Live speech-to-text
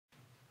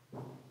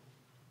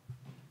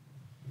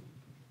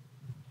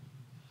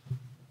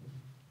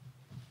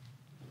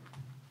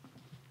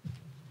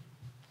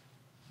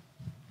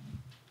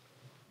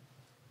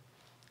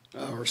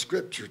Our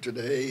scripture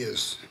today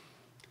is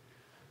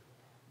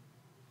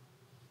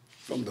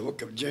from the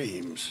book of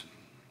James,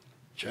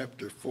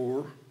 chapter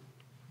 4,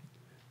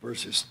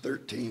 verses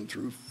 13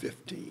 through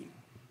 15.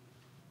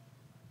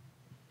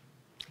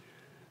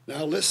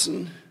 Now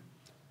listen,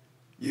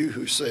 you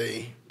who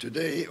say,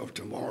 today or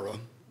tomorrow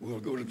we'll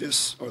go to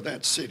this or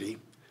that city,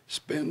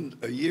 spend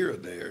a year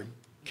there,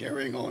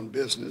 carrying on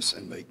business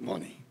and make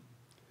money.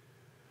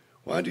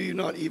 Why do you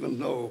not even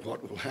know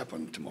what will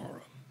happen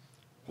tomorrow?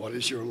 What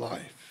is your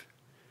life?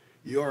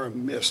 You are a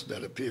mist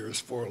that appears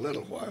for a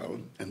little while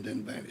and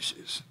then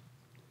vanishes.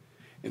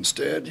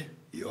 Instead,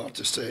 you ought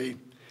to say,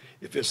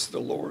 if it's the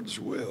Lord's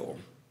will,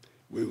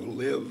 we will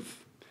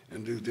live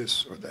and do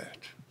this or that.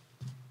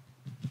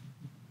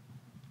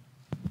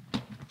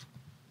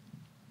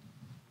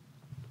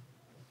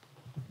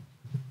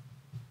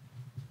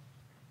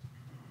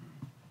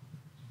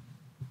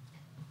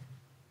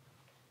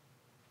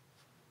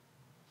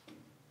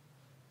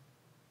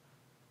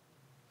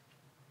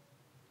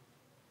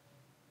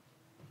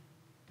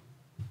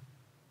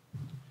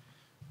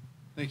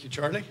 Thank you,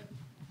 Charlie.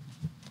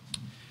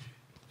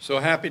 So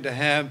happy to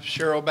have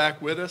Cheryl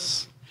back with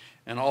us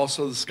and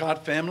also the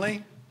Scott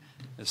family.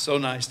 It's so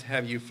nice to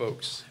have you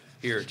folks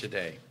here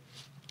today.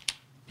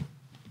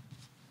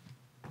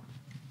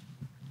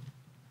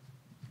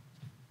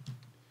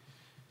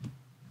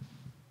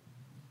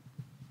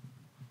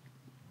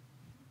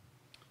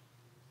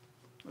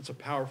 That's a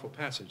powerful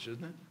passage,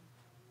 isn't it?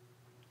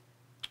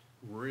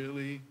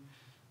 Really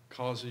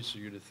causes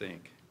you to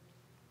think.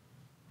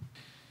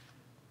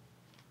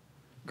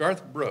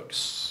 Garth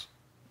Brooks,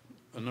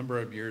 a number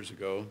of years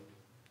ago,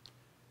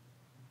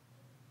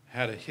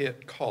 had a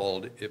hit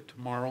called If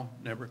Tomorrow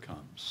Never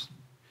Comes.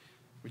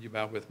 Would you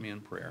bow with me in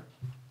prayer?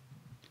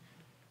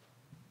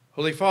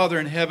 Holy Father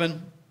in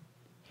heaven,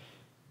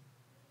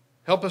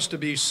 help us to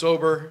be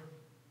sober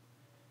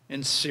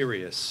and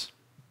serious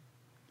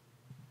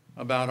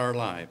about our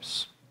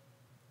lives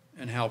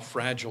and how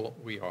fragile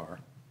we are.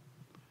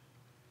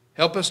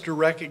 Help us to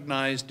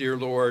recognize, dear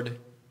Lord,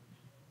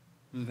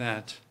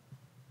 that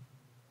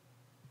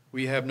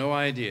we have no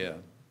idea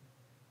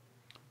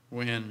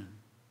when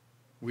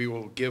we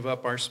will give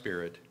up our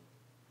spirit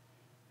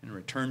and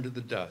return to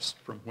the dust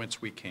from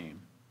whence we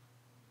came.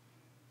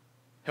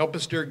 Help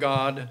us, dear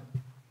God,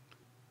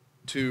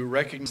 to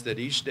recognize that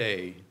each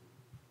day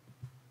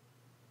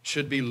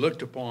should be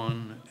looked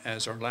upon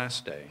as our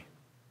last day,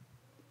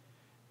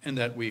 and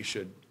that we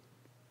should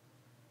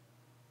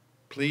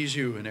please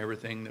you in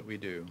everything that we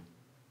do.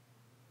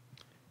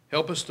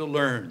 Help us to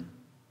learn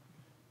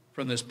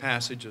from this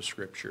passage of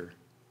Scripture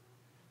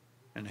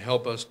and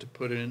help us to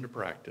put it into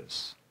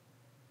practice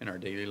in our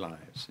daily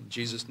lives. In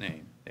Jesus'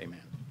 name, amen.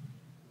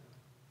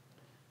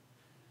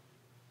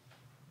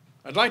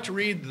 I'd like to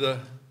read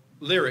the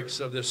lyrics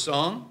of this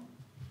song.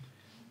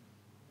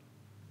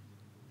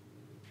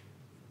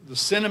 The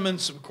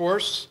sentiments, of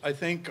course, I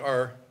think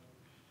are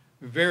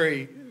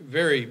very,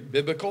 very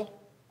biblical.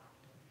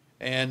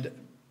 And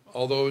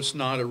although it's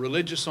not a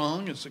religious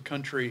song, it's a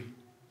country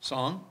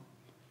song,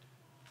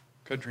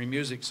 country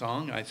music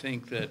song, I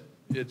think that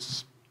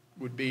it's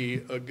would be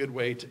a good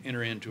way to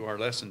enter into our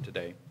lesson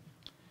today.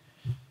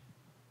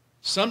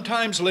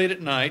 Sometimes late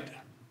at night,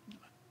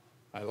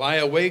 I lie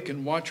awake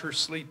and watch her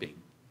sleeping.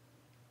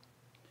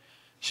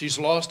 She's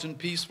lost in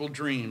peaceful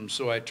dreams,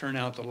 so I turn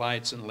out the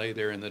lights and lay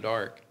there in the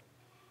dark.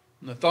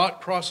 And the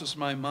thought crosses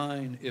my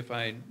mind, if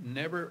I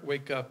never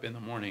wake up in the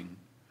morning,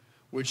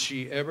 would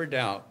she ever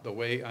doubt the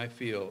way I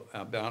feel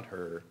about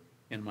her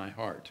in my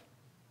heart?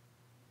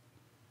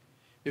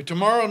 If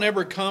tomorrow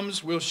never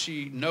comes, will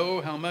she know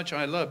how much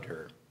I loved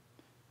her?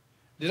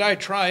 Did I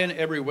try in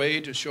every way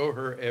to show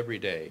her every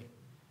day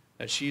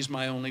that she's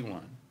my only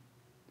one?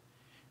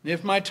 And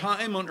if my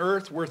time on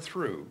earth were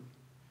through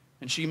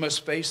and she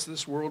must face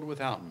this world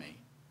without me,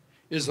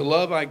 is the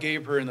love I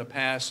gave her in the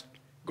past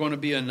going to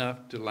be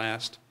enough to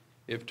last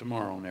if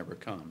tomorrow never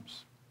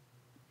comes?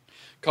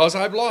 'Cause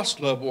I've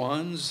lost loved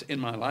ones in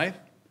my life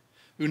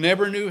who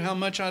never knew how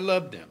much I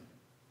loved them.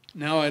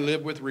 Now I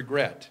live with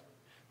regret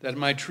that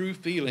my true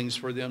feelings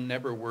for them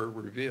never were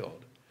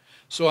revealed.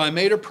 So I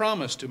made a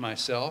promise to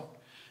myself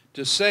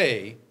to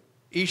say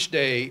each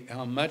day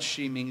how much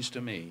she means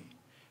to me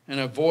and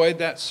avoid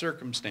that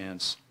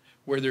circumstance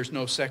where there's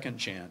no second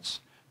chance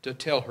to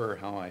tell her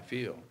how I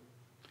feel.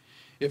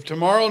 If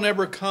tomorrow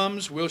never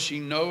comes, will she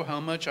know how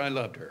much I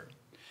loved her?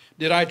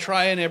 Did I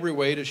try in every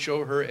way to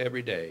show her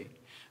every day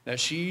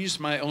that she's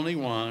my only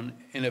one,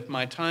 and if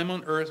my time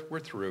on earth were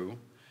through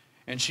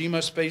and she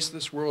must face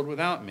this world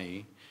without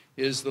me,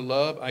 is the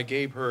love I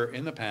gave her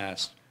in the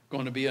past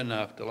going to be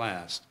enough to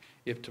last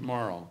if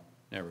tomorrow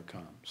never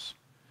comes?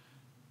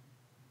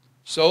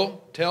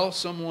 So tell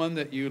someone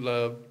that you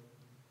love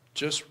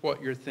just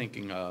what you're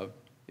thinking of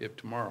if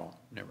tomorrow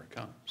never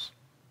comes.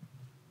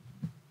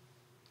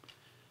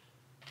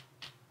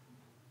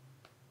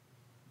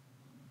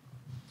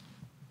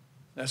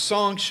 That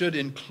song should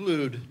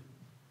include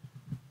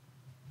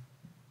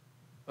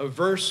a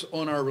verse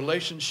on our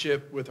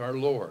relationship with our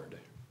Lord,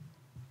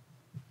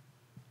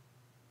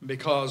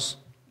 because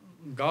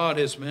God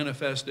has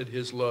manifested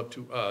his love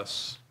to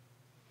us,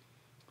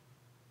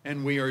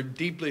 and we are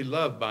deeply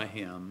loved by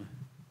him,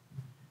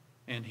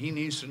 and he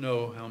needs to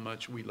know how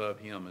much we love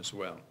him as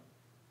well.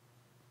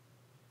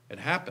 It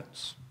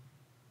happens.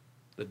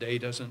 The day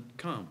doesn't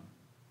come.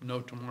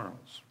 No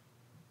tomorrows.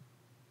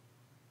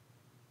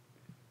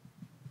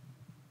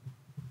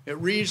 It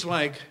reads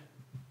like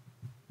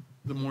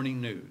the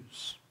morning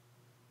news.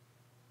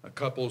 A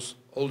couple's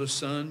oldest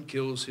son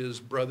kills his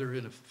brother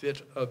in a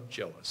fit of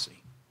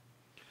jealousy.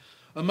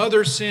 A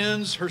mother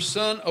sends her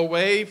son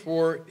away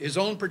for his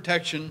own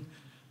protection,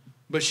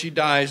 but she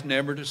dies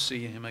never to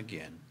see him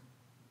again.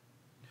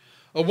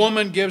 A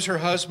woman gives her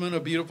husband a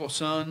beautiful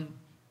son,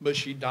 but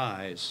she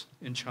dies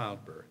in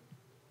childbirth.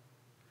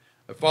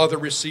 A father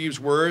receives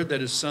word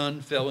that his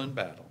son fell in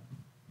battle.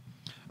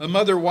 A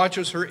mother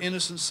watches her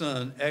innocent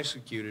son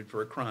executed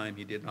for a crime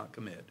he did not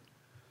commit.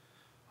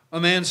 A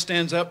man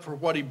stands up for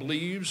what he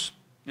believes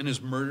and is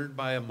murdered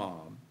by a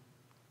mob.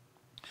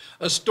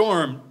 A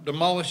storm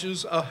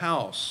demolishes a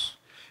house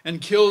and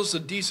kills the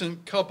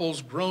decent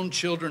couple's grown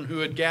children who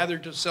had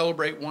gathered to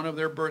celebrate one of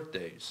their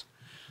birthdays,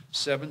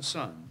 7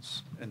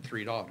 sons and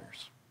 3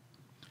 daughters.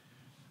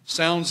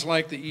 Sounds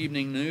like the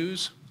evening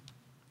news.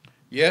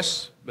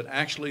 Yes, but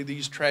actually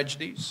these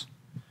tragedies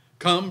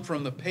come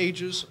from the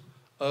pages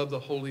of the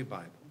Holy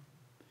Bible.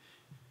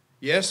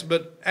 Yes,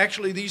 but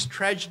actually these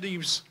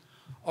tragedies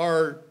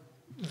are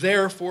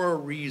there for a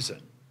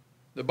reason.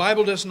 The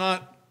Bible does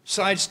not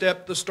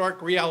sidestep the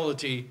stark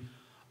reality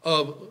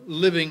of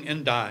living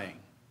and dying.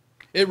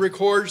 It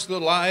records the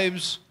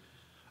lives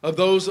of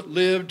those that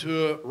lived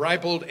to a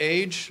ripe old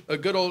age, a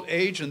good old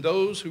age, and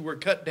those who were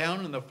cut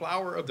down in the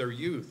flower of their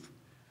youth.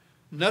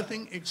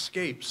 Nothing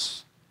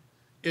escapes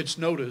its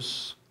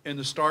notice in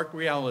the stark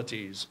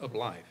realities of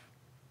life.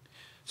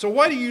 So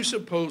why do you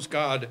suppose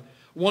God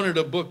wanted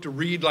a book to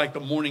read like the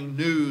morning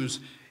news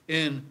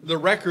in the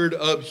record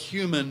of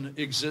human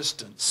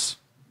existence?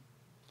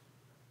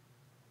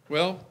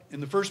 Well,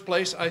 in the first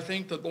place, I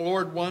think that the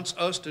Lord wants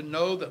us to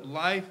know that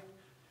life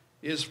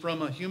is,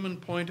 from a human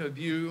point of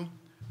view,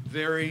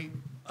 very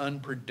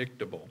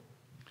unpredictable.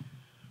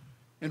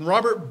 In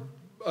Robert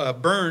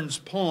Burns'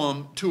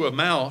 poem, To a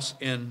Mouse,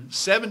 in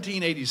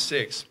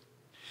 1786,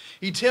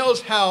 he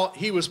tells how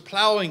he was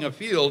plowing a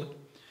field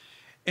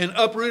and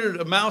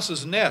uprooted a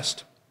mouse's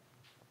nest.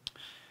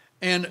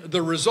 And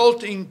the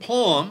resulting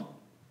poem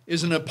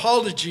is an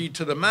apology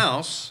to the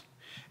mouse,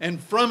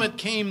 and from it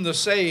came the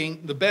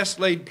saying, the best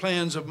laid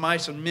plans of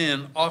mice and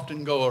men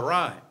often go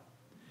awry.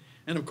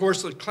 And of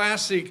course, the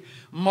classic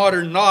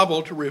modern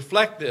novel to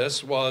reflect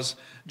this was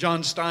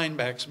John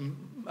Steinbeck's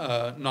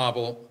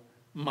novel,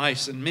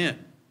 Mice and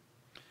Men.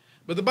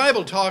 But the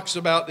Bible talks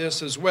about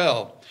this as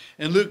well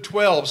in Luke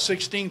 12,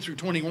 16 through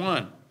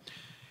 21.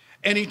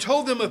 And he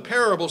told them a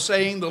parable,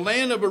 saying, the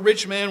land of a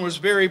rich man was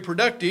very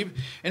productive,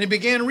 and he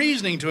began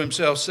reasoning to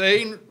himself,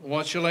 saying,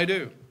 what shall I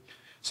do,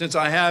 since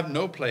I have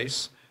no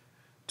place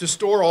to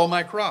store all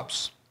my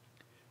crops?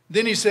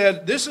 Then he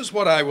said, this is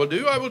what I will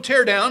do. I will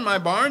tear down my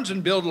barns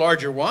and build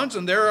larger ones,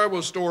 and there I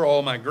will store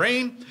all my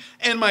grain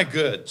and my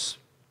goods.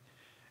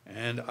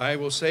 And I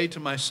will say to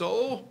my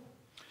soul,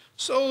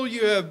 soul,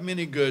 you have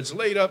many goods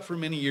laid up for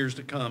many years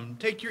to come.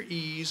 Take your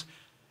ease,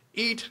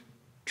 eat,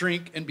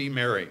 drink, and be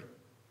merry.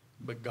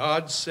 But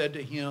God said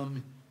to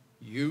him,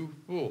 you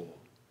fool,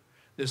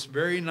 this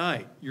very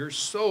night your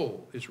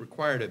soul is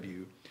required of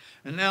you.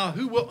 And now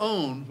who will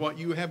own what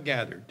you have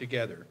gathered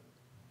together?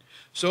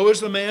 So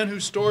is the man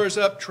who stores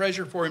up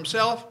treasure for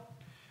himself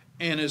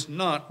and is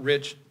not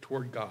rich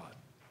toward God.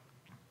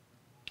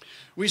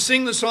 We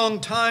sing the song,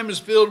 time is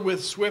filled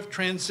with swift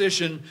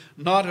transition,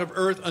 not of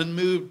earth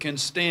unmoved can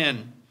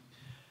stand.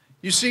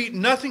 You see,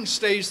 nothing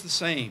stays the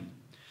same.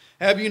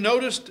 Have you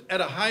noticed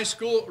at a high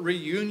school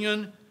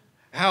reunion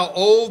how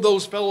old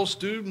those fellow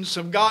students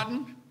have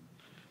gotten?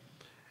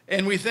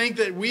 And we think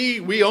that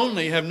we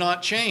only have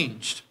not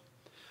changed.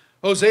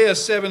 Hosea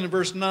 7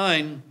 verse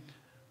 9,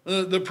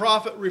 the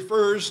prophet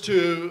refers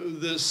to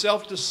the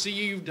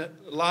self-deceived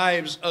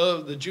lives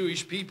of the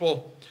Jewish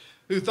people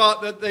who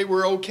thought that they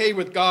were okay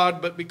with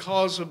God, but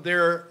because of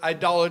their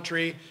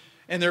idolatry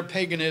and their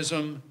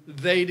paganism,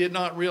 they did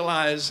not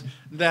realize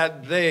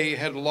that they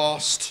had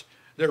lost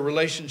their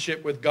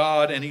relationship with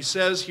God. And he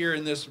says here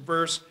in this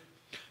verse,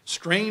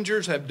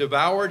 strangers have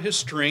devoured his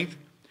strength,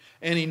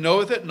 and he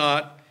knoweth it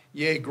not.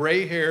 Yea,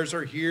 gray hairs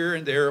are here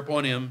and there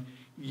upon him,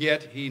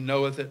 yet he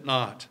knoweth it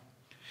not.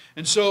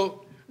 And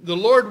so the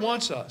Lord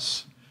wants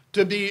us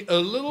to be a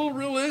little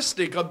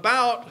realistic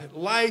about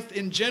life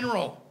in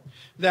general,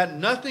 that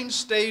nothing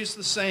stays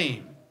the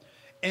same,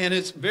 and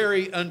it's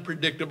very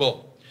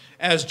unpredictable.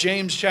 As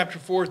James chapter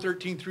 4,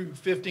 13 through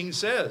 15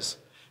 says,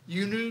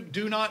 you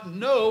do not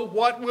know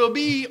what will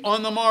be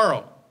on the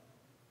morrow.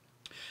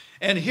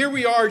 And here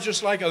we are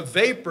just like a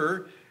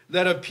vapor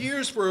that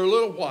appears for a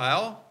little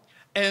while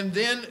and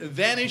then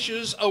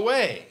vanishes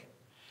away.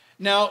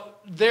 Now,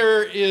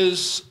 there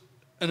is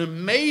an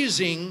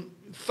amazing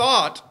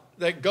thought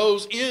that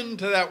goes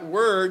into that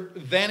word,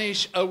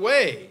 vanish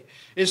away.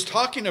 It's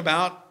talking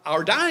about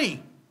our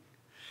dying.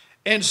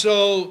 And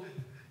so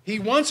he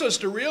wants us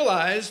to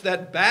realize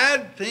that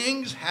bad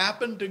things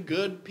happen to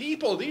good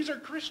people. These are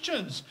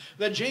Christians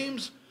that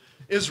James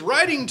is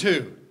writing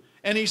to.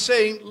 And he's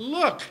saying,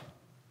 look,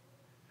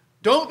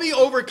 don't be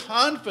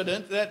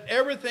overconfident that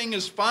everything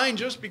is fine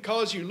just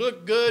because you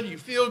look good, you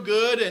feel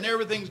good, and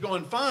everything's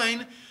going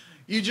fine.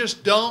 You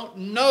just don't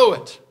know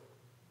it.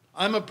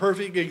 I'm a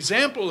perfect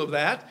example of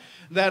that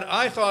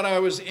I thought I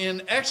was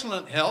in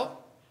excellent health,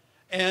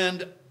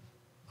 and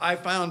I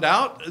found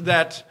out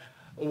that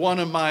one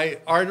of my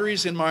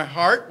arteries in my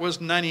heart was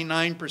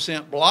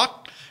 99%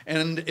 blocked,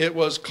 and it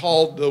was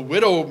called the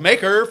widow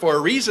maker for a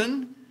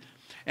reason.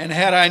 And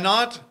had I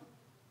not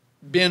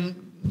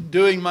been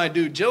doing my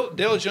due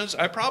diligence,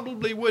 I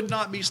probably would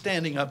not be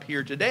standing up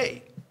here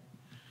today.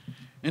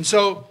 And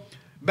so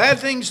bad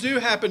things do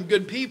happen to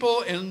good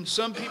people, and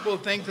some people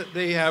think that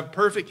they have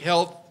perfect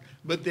health,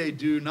 but they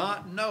do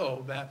not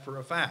know that for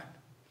a fact.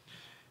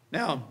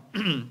 Now,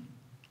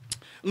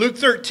 Luke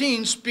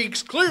 13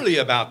 speaks clearly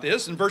about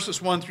this in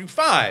verses 1 through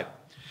 5.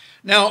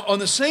 Now, on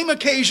the same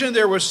occasion,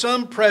 there was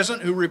some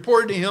present who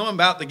reported to him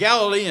about the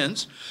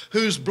Galileans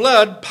whose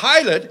blood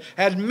Pilate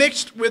had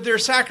mixed with their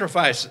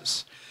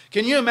sacrifices.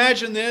 Can you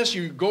imagine this?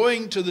 You're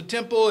going to the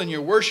temple and you're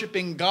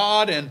worshiping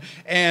God,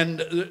 and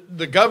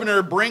the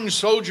governor brings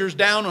soldiers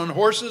down on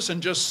horses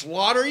and just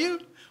slaughter you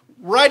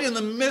right in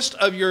the midst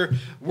of your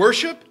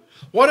worship?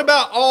 What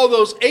about all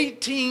those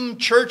 18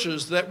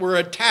 churches that were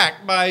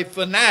attacked by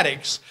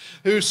fanatics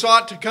who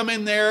sought to come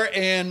in there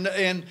and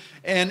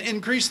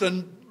increase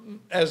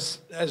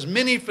as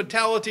many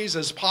fatalities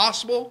as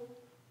possible?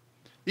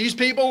 These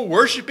people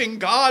worshiping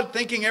God,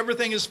 thinking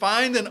everything is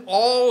fine, then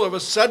all of a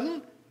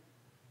sudden,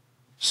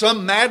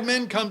 some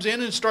madman comes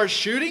in and starts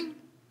shooting.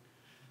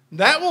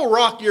 That will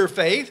rock your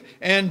faith,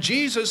 and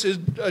Jesus is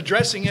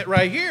addressing it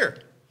right here.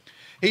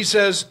 He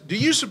says, do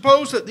you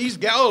suppose that these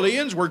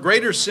Galileans were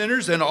greater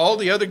sinners than all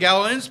the other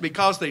Galileans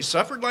because they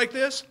suffered like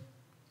this?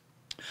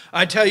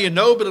 I tell you,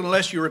 no, but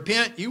unless you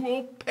repent, you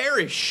will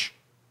perish.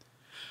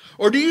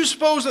 Or do you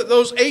suppose that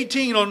those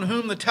 18 on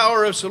whom the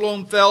Tower of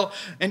Siloam fell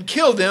and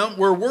killed them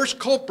were worse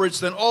culprits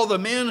than all the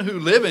men who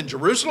live in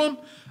Jerusalem?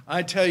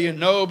 I tell you,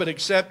 no, but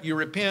except you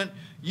repent,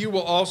 you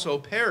will also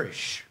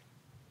perish.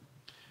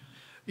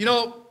 You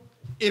know,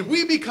 if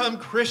we become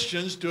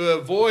Christians to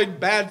avoid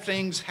bad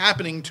things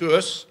happening to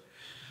us,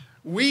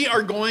 we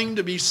are going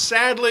to be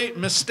sadly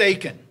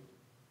mistaken.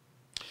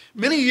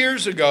 Many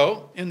years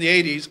ago, in the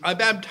 80s, I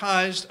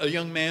baptized a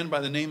young man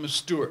by the name of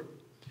Stuart.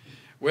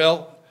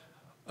 Well,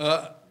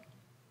 I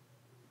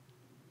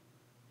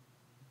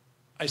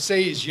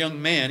say he's a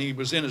young man. He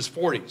was in his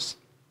 40s.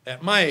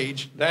 At my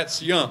age,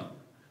 that's young,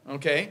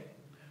 okay?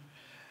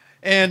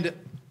 And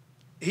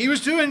he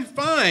was doing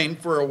fine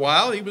for a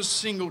while. He was a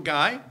single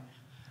guy.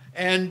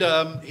 And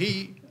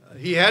he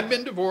had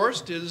been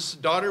divorced. His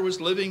daughter was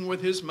living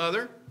with his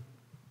mother.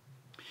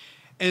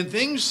 And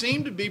things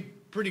seemed to be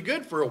pretty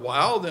good for a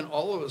while. Then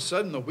all of a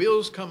sudden the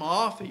wheels come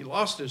off. He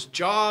lost his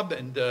job,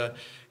 and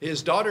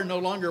his daughter no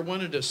longer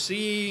wanted to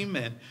see him.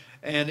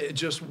 And it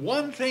just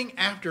one thing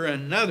after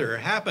another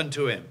happened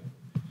to him.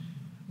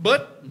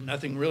 But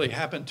nothing really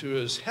happened to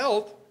his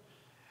health,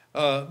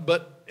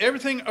 but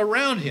everything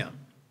around him.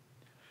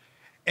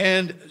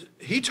 And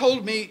he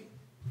told me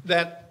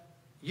that,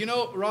 you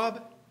know,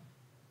 Rob,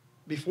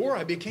 before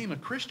I became a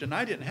Christian,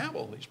 I didn't have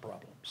all these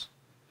problems.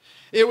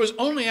 It was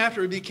only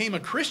after I became a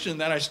Christian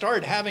that I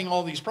started having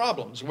all these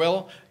problems.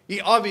 Well,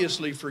 he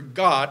obviously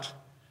forgot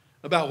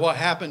about what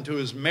happened to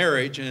his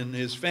marriage and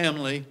his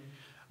family.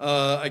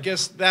 I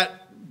guess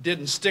that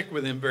didn't stick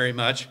with him very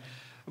much.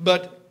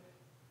 But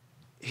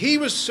he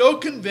was so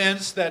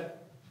convinced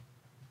that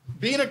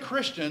being a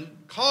Christian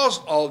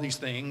caused all these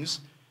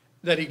things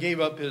that he gave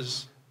up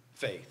his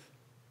faith.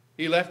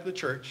 He left the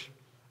church,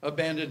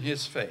 abandoned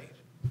his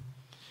faith.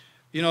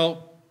 You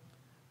know,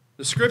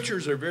 the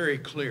scriptures are very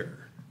clear.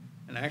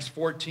 In Acts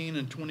 14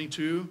 and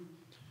 22,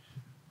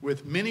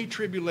 with many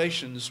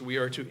tribulations we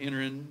are to enter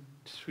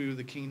into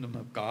the kingdom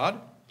of God.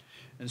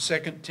 In 2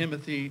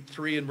 Timothy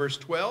 3 and verse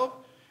 12,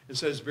 it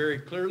says very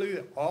clearly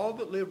that all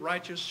that live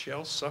righteous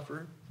shall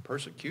suffer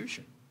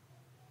persecution.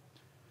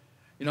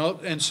 You know,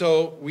 and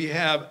so we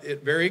have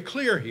it very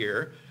clear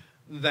here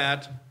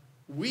that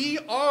we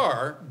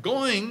are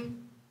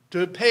going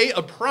to pay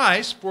a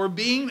price for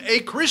being a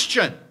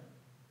Christian.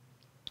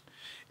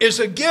 It's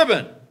a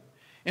given.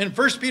 In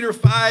 1 Peter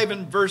 5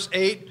 and verse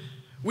 8,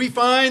 we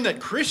find that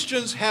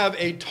Christians have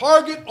a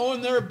target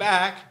on their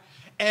back,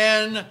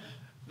 and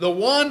the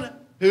one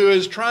who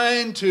is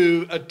trying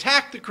to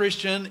attack the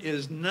Christian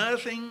is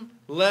nothing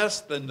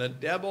less than the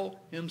devil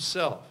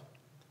himself.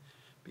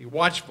 Be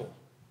watchful.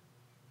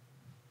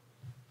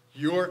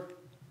 Your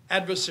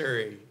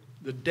adversary,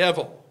 the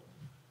devil,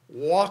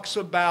 walks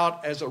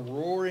about as a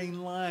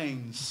roaring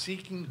lion,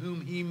 seeking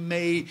whom he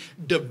may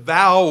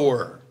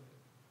devour.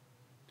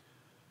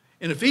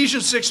 In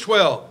Ephesians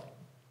 6:12,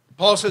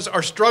 Paul says,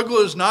 our struggle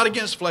is not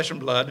against flesh and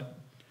blood,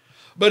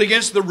 but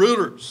against the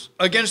rulers,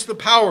 against the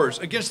powers,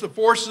 against the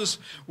forces,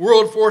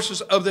 world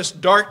forces of this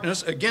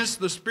darkness, against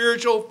the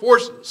spiritual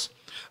forces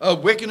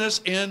of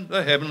wickedness in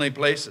the heavenly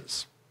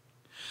places.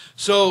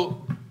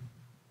 So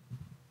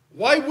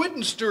why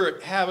wouldn't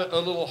Stuart have it a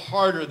little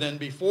harder than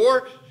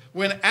before,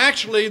 when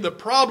actually the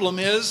problem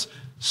is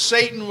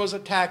Satan was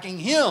attacking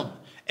him?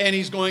 And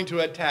he's going to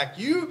attack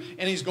you,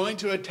 and he's going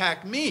to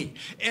attack me.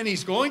 And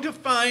he's going to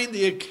find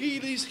the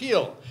Achilles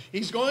heel.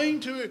 He's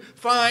going to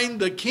find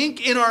the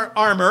kink in our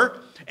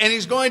armor, and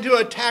he's going to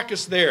attack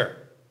us there.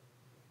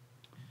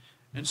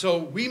 And so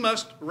we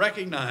must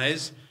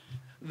recognize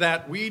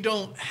that we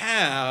don't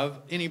have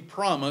any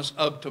promise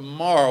of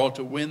tomorrow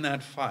to win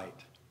that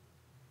fight.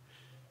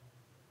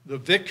 The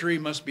victory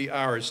must be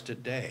ours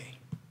today.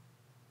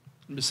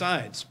 And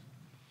besides,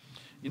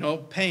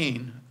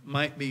 pain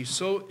might be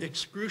so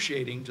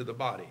excruciating to the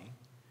body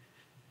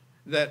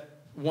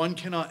that one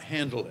cannot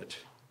handle it.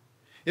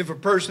 If a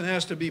person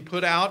has to be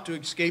put out to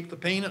escape the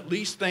pain, at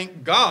least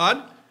thank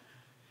God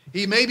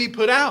he may be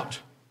put out.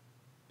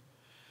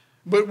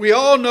 But we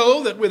all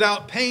know that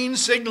without pain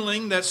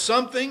signaling that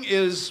something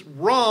is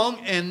wrong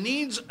and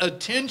needs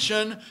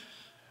attention,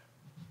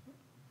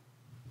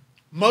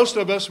 most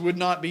of us would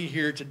not be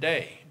here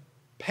today.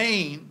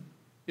 Pain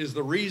is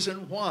the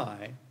reason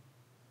why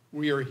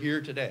we are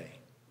here today.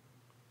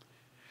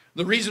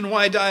 The reason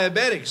why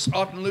diabetics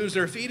often lose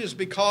their feet is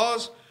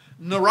because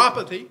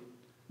neuropathy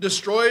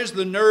destroys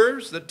the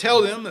nerves that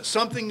tell them that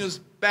something is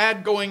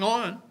bad going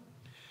on.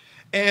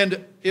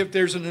 And if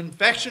there's an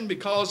infection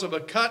because of a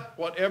cut,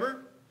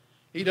 whatever,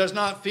 he does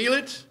not feel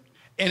it,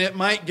 and it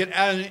might get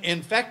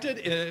infected,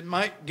 and it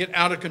might get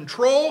out of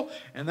control,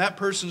 and that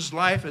person's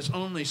life is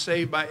only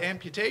saved by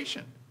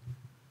amputation.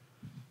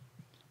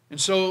 And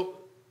so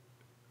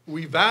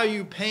we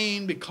value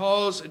pain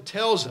because it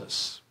tells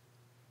us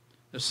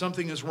that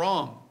something is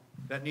wrong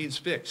that needs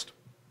fixed.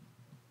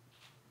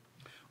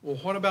 Well,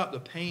 what about the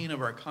pain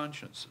of our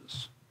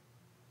consciences?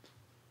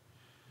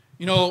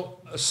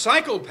 A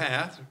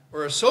psychopath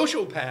or a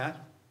sociopath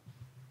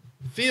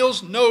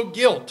feels no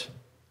guilt.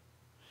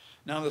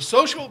 Now, the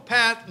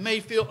sociopath may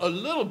feel a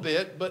little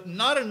bit, but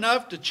not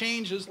enough to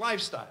change his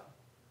lifestyle,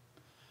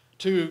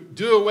 to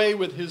do away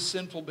with his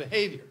sinful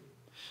behavior.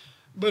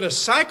 But a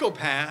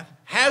psychopath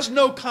has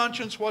no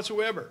conscience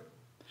whatsoever.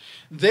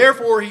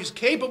 Therefore, he's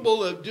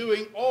capable of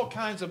doing all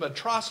kinds of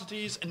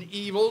atrocities and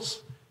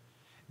evils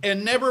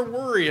and never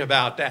worry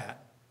about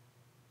that.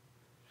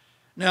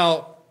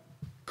 Now,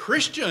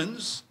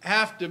 Christians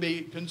have to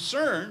be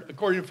concerned,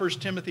 according to 1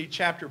 Timothy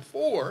chapter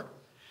 4,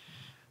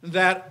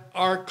 that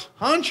our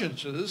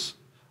consciences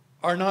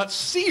are not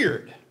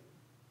seared.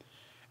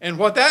 And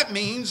what that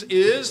means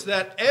is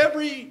that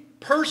every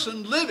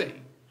person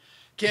living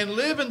can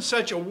live in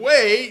such a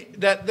way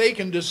that they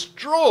can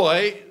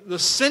destroy the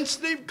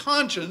sensitive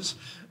conscience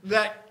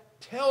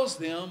that tells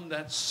them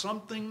that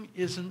something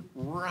isn't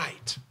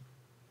right.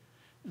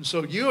 And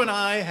so you and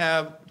I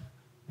have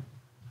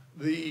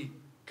the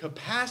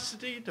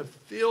capacity to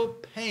feel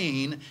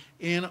pain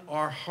in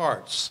our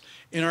hearts,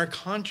 in our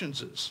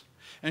consciences.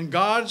 And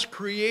God's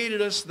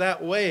created us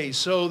that way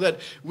so that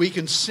we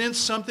can sense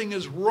something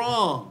is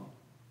wrong.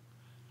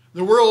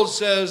 The world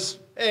says,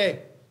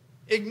 hey,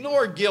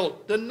 ignore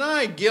guilt,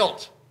 deny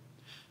guilt.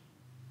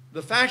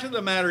 The fact of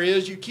the matter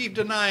is you keep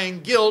denying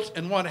guilt,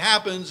 and what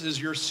happens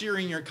is you're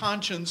searing your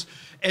conscience,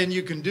 and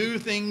you can do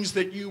things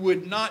that you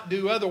would not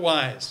do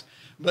otherwise.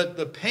 But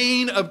the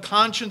pain of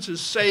conscience is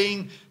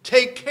saying,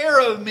 take care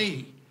of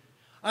me.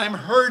 I'm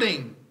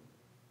hurting.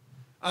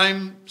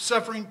 I'm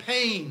suffering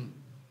pain.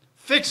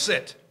 Fix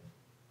it.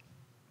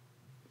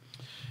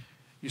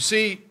 You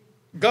see,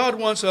 God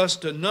wants us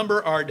to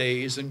number our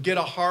days and get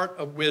a heart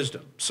of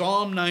wisdom.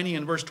 Psalm 90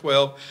 and verse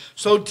 12.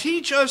 So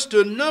teach us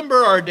to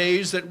number our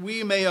days that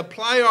we may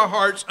apply our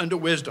hearts unto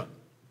wisdom.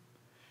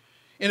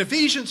 In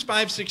Ephesians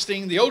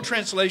 5:16, the old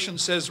translation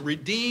says,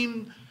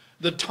 redeem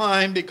the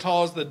time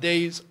because the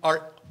days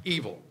are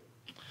evil.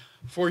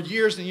 For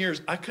years and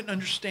years, I couldn't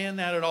understand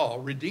that at all.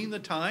 Redeem the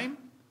time?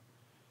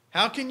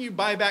 How can you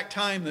buy back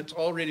time that's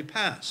already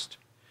passed?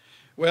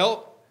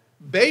 Well,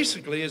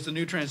 basically, as the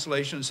New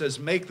Translation says,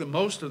 make the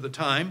most of the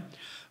time.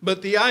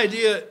 But the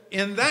idea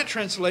in that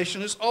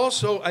translation is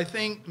also, I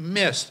think,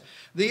 missed.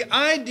 The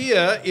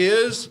idea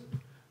is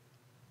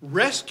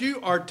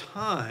rescue our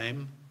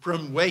time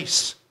from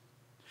waste.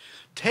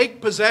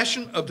 Take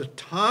possession of the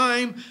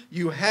time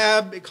you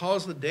have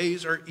because the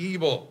days are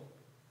evil.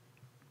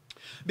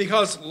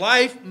 Because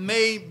life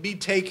may be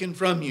taken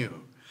from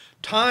you.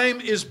 Time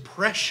is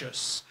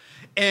precious,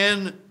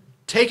 and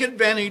take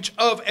advantage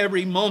of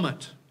every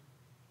moment.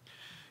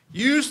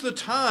 Use the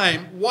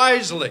time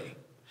wisely.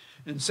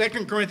 In 2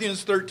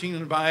 Corinthians 13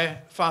 and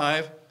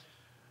 5,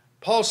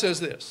 Paul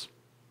says this,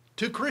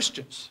 to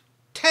Christians,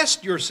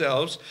 test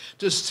yourselves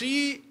to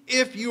see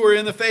if you are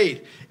in the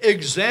faith.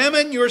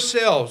 Examine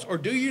yourselves, or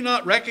do you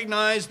not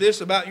recognize this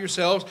about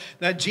yourselves,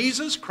 that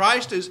Jesus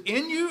Christ is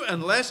in you,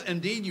 unless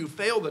indeed you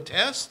fail the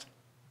test?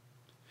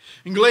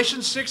 In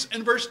Galatians 6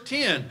 and verse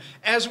 10,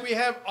 as we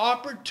have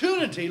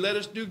opportunity, let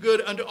us do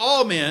good unto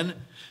all men,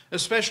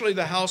 especially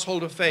the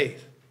household of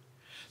faith.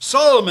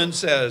 Solomon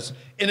says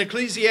in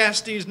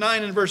Ecclesiastes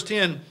 9 and verse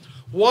 10,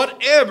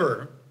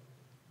 whatever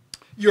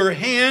your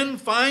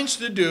hand finds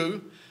to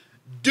do,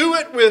 do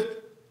it with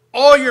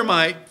all your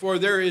might, for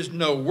there is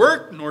no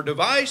work, nor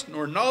device,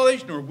 nor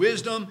knowledge, nor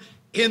wisdom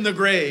in the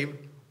grave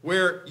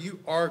where you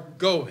are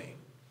going.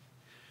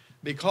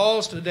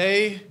 Because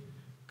today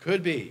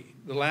could be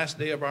the last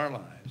day of our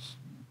lives,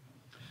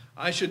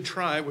 I should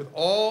try with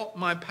all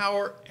my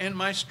power and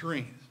my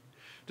strength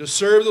to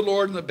serve the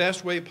Lord in the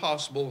best way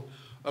possible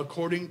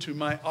according to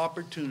my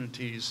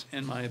opportunities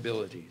and my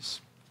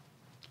abilities.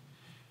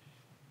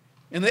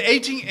 In the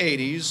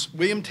 1880s,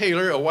 William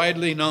Taylor, a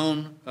widely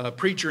known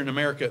preacher in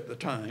America at the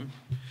time,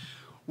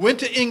 went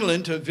to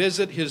England to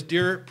visit his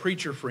dear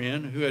preacher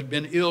friend who had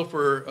been ill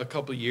for a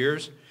couple of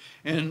years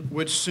and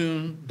would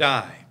soon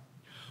die.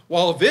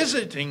 While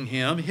visiting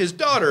him, his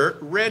daughter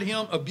read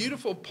him a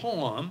beautiful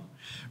poem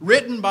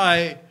written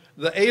by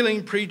the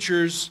ailing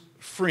preacher's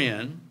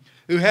friend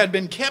who had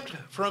been kept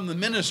from the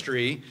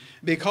ministry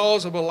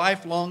because of a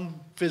lifelong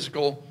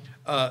physical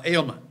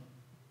ailment.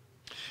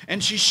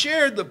 And she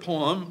shared the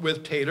poem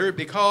with Taylor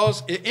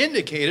because it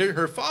indicated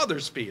her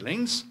father's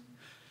feelings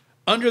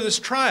under this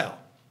trial.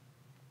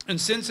 And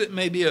since it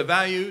may be of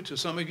value to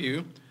some of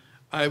you,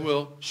 I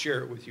will share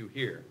it with you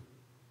here.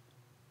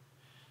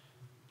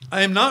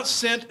 I am not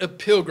sent a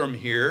pilgrim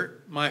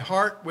here, my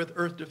heart with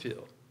earth to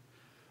fill,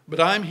 but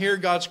I am here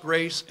God's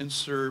grace and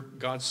serve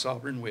God's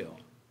sovereign will.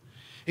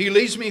 He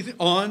leads me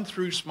on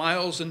through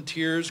smiles and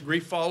tears,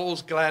 grief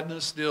follows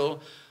gladness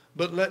still,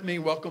 but let me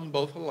welcome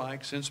both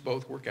alike, since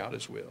both work out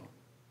his will.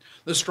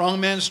 The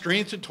strong man's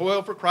strength to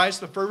toil for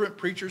Christ, the fervent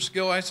preacher's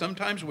skill I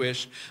sometimes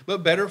wish,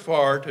 but better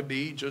far to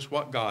be just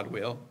what God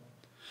will.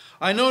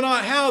 I know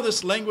not how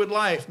this languid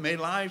life may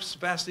life's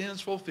vast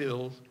ends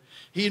fulfill.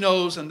 He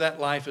knows, and that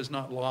life is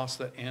not lost,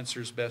 that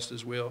answers best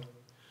his will.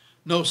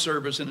 No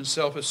service in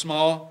itself is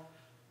small,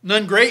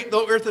 none great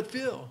though earth it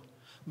fill.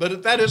 But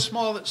if that is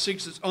small that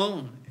seeks its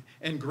own,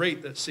 and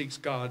great that seeks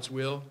God's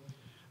will,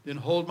 then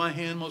hold my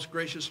hand, most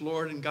gracious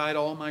Lord, and guide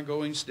all my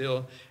going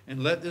still,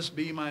 and let this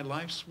be my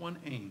life's one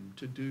aim,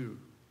 to do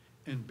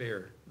and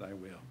bear thy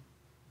will.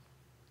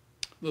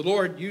 The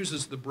Lord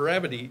uses the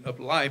brevity of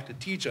life to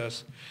teach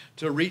us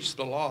to reach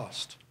the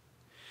lost.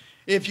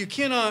 If you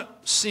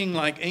cannot sing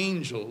like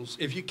angels,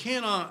 if you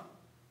cannot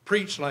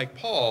preach like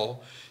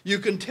Paul, you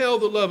can tell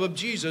the love of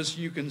Jesus,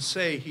 you can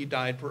say he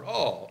died for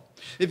all.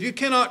 If you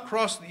cannot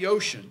cross the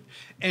ocean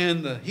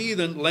and the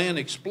heathen land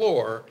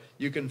explore,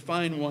 you can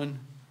find one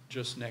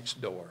just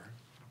next door.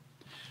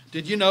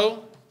 Did you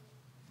know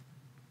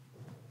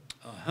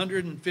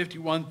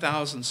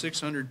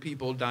 151,600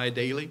 people die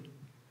daily,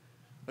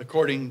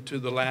 according to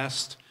the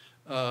last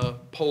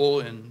poll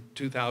in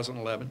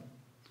 2011?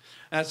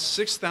 That's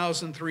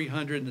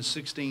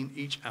 6,316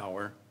 each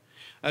hour.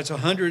 That's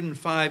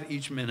 105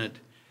 each minute,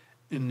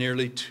 and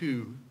nearly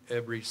 2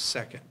 every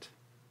second.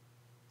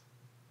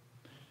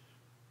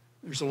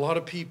 There's a lot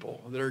of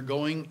people that are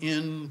going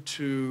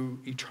into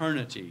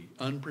eternity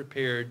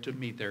unprepared to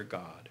meet their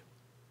God.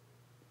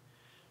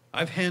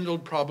 I've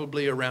handled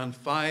probably around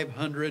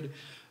 500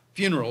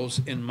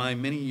 funerals in my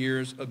many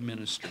years of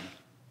ministry.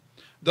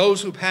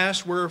 Those who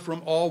passed were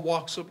from all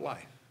walks of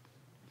life,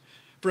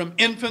 from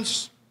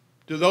infants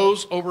to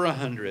those over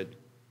 100.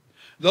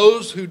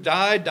 Those who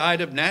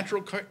died of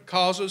natural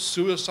causes,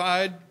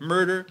 suicide,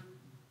 murder,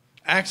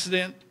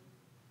 accident.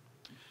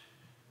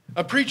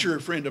 A preacher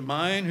friend of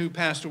mine who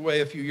passed away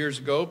a few years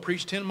ago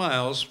preached 10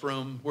 miles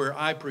from where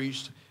I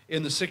preached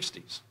in the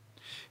 60s.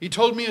 He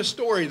told me a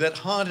story that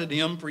haunted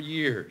him for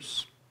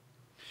years.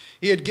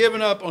 He had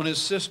given up on his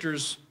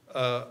sister's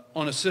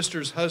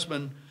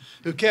husband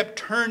who kept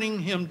turning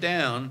him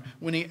down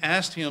when he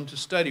asked him to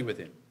study with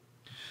him.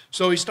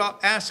 So he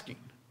stopped asking,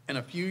 and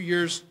a few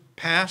years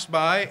passed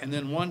by, and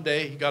then one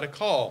day he got a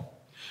call.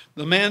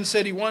 The man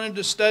said he wanted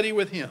to study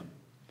with him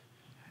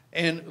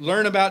and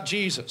learn about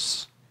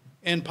Jesus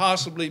and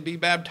possibly be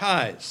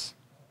baptized.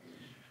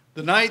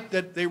 The night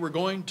that they were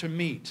going to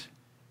meet,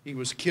 he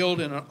was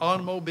killed in an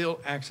automobile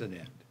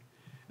accident.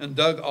 And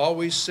Doug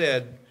always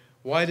said,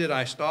 why did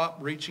I stop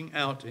reaching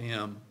out to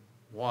him?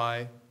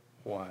 Why?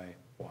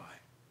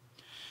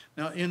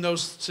 Now, in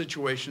those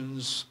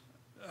situations,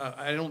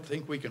 I don't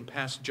think we can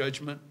pass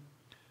judgment.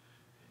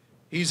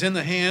 He's in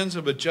the hands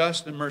of a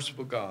just and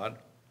merciful God.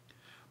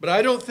 But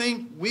I don't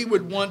think we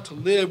would want to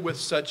live with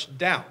such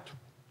doubt.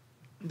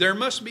 There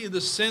must be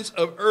the sense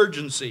of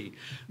urgency.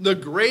 The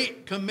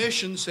Great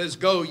Commission says,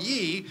 go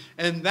ye,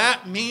 and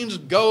that means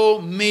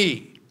go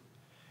me.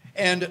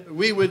 And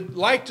we would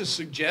like to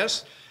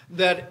suggest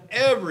that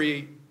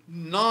every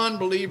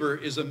non-believer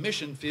is a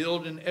mission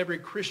field and every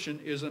Christian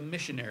is a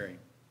missionary.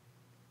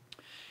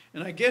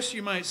 And I guess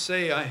you might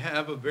say I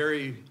have a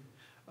very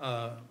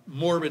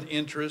morbid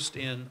interest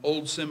in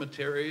old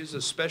cemeteries,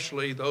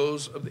 especially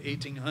those of the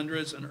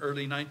 1800s and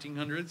early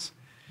 1900s.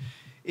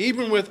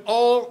 Even with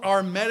all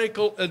our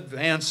medical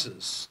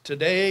advances,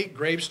 today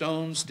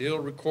gravestones still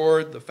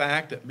record the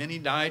fact that many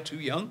die too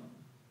young.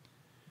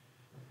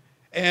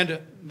 And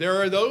there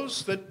are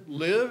those that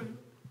live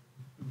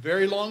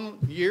very long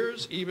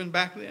years, even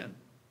back then.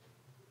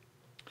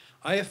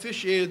 I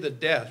officiated the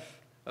death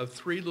of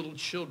 3 little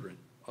children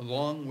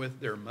along with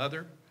their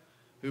mother,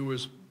 who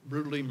was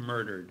brutally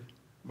murdered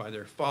by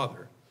their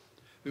father,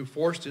 who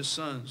forced his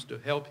sons to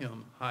help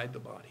him hide the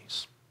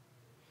bodies.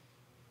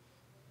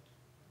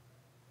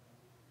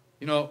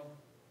 You know,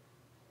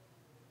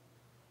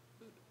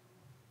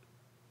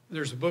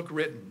 there's a book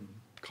written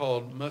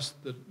called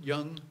Must the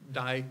Young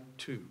Die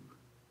Too?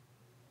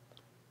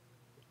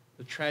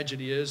 The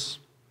tragedy is,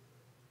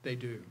 they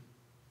do.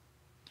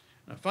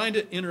 And I find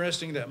it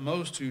interesting that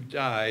most who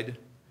died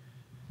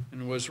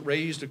and was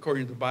raised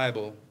according to the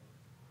Bible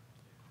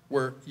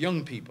were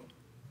young people.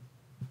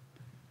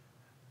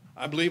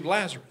 I believe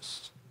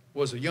Lazarus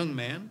was a young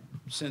man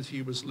since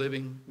he was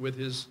living with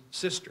his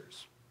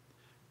sisters.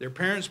 Their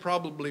parents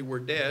probably were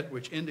dead,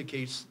 which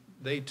indicates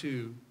they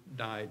too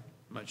died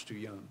much too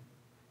young.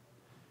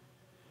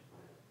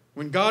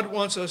 When God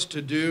wants us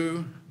to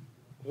do,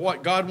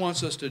 what God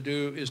wants us to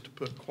do is to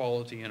put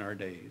quality in our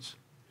days,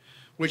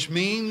 which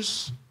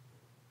means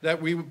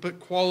that we would put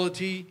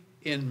quality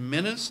in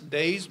minutes,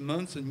 days,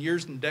 months, and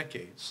years and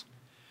decades,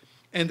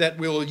 and that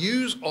we'll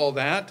use all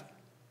that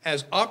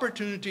as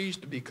opportunities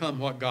to become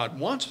what God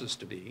wants us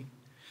to be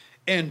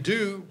and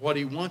do what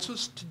he wants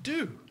us to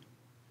do.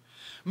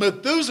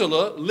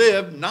 Methuselah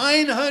lived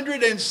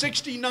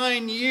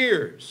 969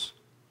 years.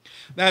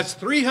 That's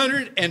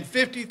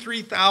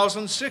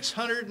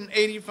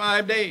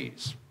 353,685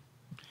 days.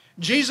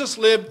 Jesus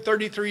lived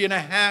 33 and a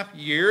half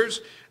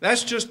years.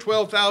 That's just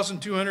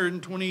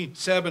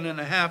 12,227 and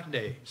a half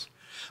days.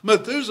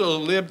 Methuselah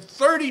lived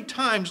 30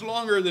 times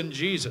longer than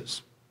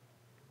Jesus.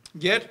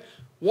 Yet,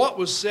 what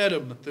was said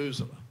of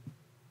Methuselah?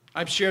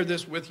 I've shared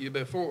this with you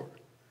before.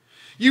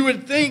 You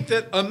would think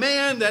that a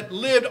man that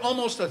lived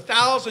almost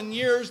 1,000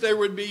 years, there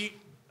would be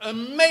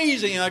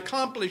amazing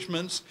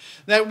accomplishments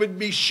that would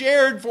be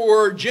shared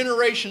for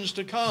generations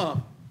to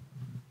come.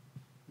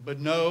 But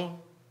no,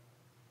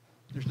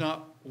 there's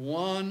not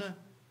one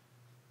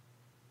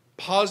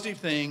positive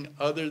thing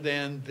other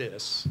than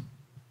this.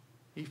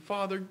 He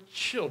fathered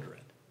children.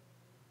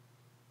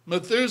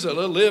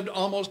 Methuselah lived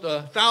almost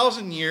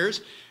 1,000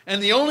 years,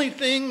 and the only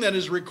thing that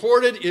is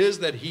recorded is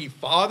that he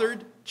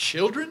fathered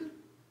children.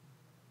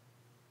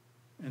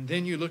 And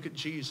then you look at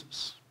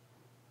Jesus.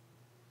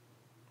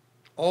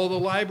 All the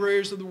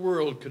libraries of the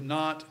world could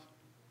not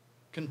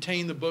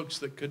contain the books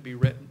that could be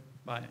written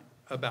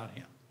about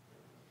him.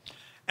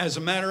 As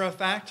a matter of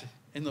fact,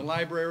 in the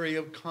Library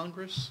of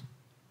Congress,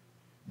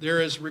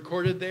 there is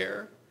recorded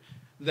there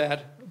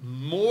that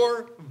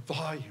more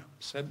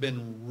volumes have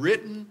been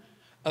written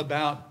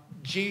about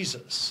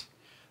Jesus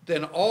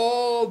than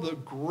all the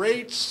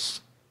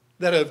greats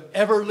that have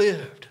ever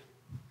lived.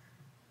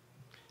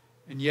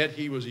 And yet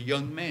he was a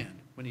young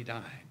man when he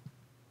died.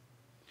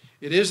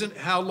 It isn't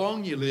how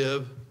long you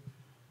live,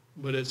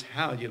 but it's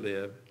how you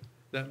live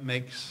that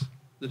makes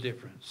the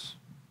difference.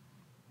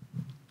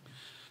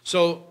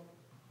 So,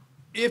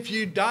 if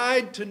you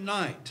died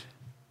tonight,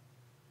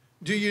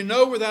 do you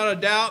know without a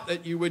doubt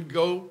that you would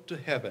go to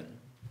heaven?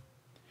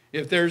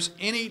 If there's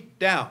any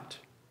doubt,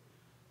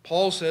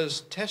 Paul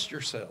says, test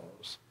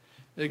yourselves.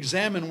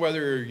 Examine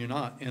whether you're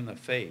not in the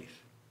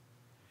faith.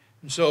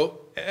 And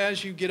so,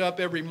 as you get up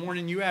every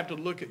morning, you have to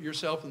look at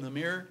yourself in the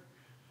mirror.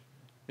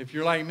 If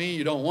you're like me,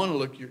 you don't want to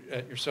look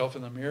at yourself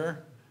in the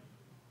mirror.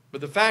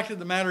 But the fact of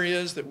the matter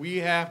is that we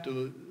have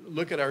to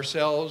look at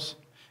ourselves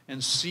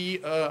and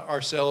see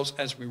ourselves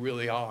as we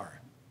really are.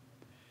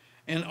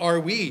 And are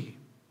we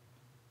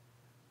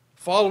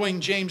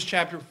following James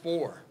chapter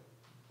 4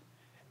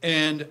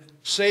 and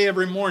say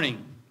every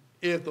morning,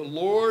 if the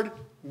Lord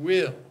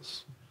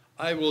wills,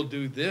 I will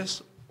do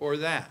this or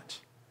that.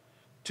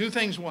 Two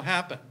things will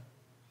happen.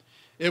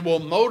 It will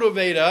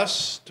motivate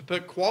us to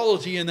put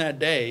quality in that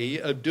day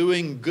of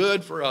doing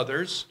good for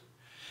others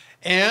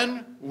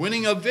and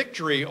winning a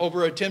victory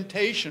over a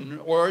temptation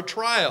or a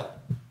trial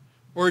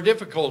or a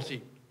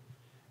difficulty.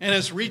 And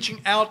it's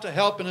reaching out to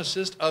help and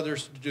assist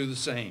others to do the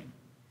same.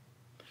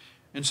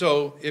 And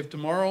so, if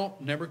tomorrow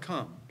never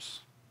comes,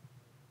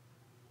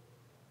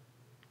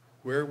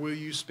 where will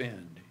you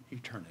spend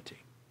eternity?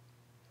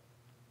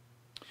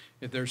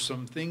 If there's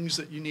some things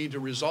that you need to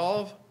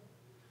resolve,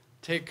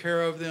 take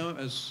care of them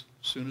as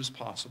soon as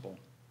possible.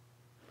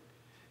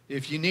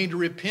 If you need to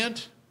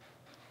repent,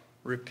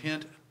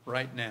 repent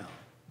right now.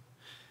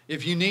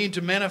 If you need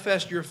to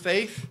manifest your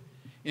faith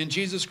in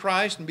Jesus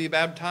Christ and be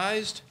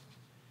baptized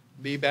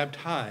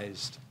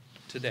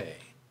today.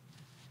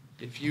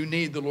 If you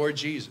need the Lord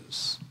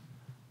Jesus,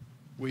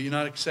 will you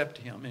not accept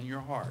him in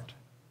your heart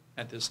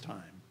at this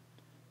time?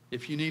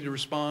 If you need to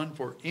respond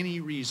for any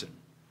reason,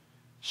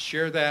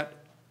 share that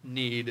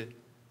need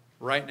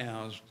right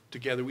now as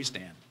together we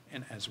stand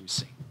and as we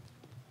sing.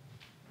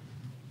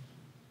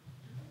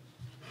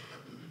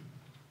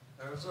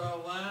 There's a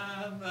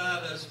land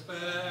that is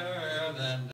fair than